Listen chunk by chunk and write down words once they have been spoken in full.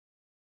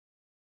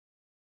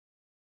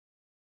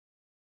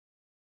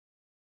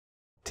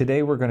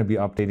Today we're going to be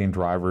updating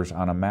drivers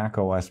on a Mac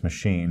OS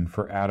machine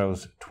for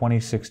ATTO's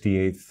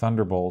 2068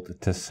 Thunderbolt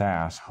to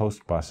SAS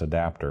host bus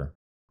adapter.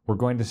 We're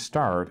going to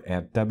start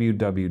at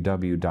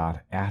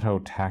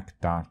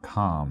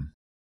www.attotech.com.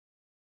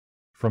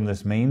 From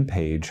this main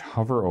page,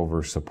 hover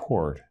over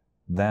Support,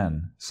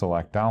 then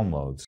select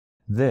Downloads.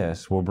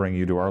 This will bring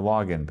you to our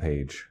login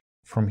page.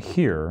 From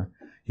here,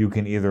 you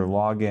can either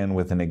log in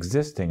with an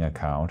existing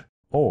account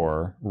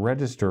or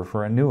register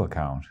for a new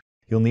account.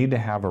 You'll need to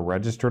have a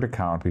registered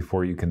account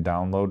before you can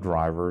download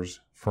drivers,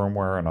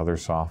 firmware, and other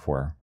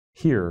software.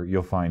 Here,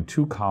 you'll find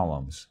two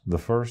columns. The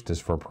first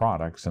is for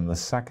products and the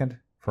second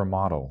for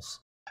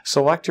models.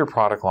 Select your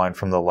product line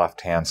from the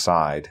left-hand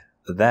side.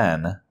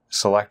 Then,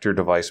 select your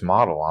device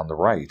model on the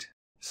right.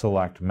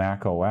 Select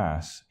Mac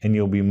OS, and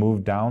you'll be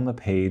moved down the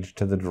page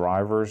to the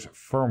drivers,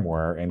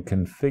 firmware, and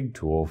config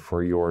tool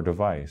for your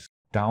device.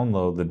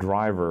 Download the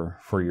driver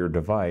for your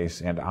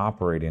device and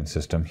operating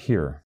system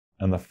here,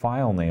 and the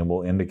file name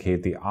will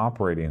indicate the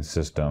operating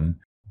system,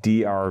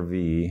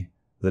 DRV,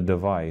 the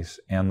device,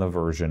 and the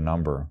version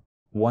number.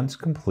 Once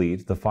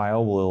complete, the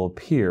file will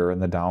appear in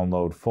the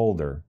download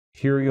folder.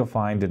 Here you'll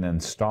find an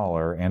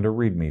installer and a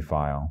README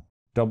file.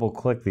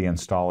 Double-click the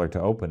installer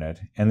to open it,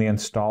 and the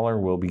installer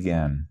will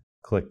begin.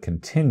 Click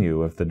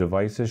Continue if the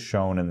devices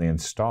shown in the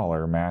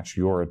installer match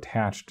your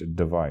attached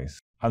device.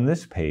 On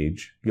this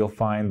page, you'll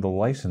find the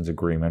license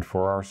agreement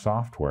for our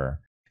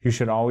software. You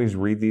should always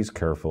read these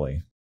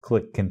carefully.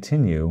 Click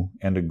Continue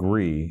and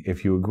Agree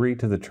if you agree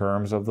to the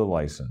terms of the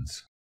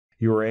license.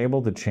 You are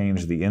able to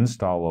change the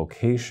install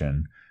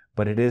location,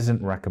 but it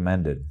isn't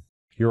recommended.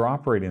 Your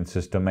operating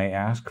system may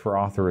ask for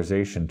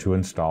authorization to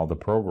install the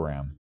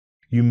program.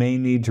 You may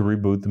need to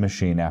reboot the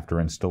machine after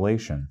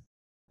installation.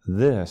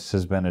 This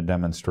has been a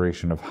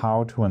demonstration of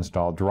how to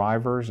install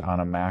drivers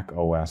on a Mac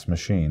OS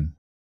machine.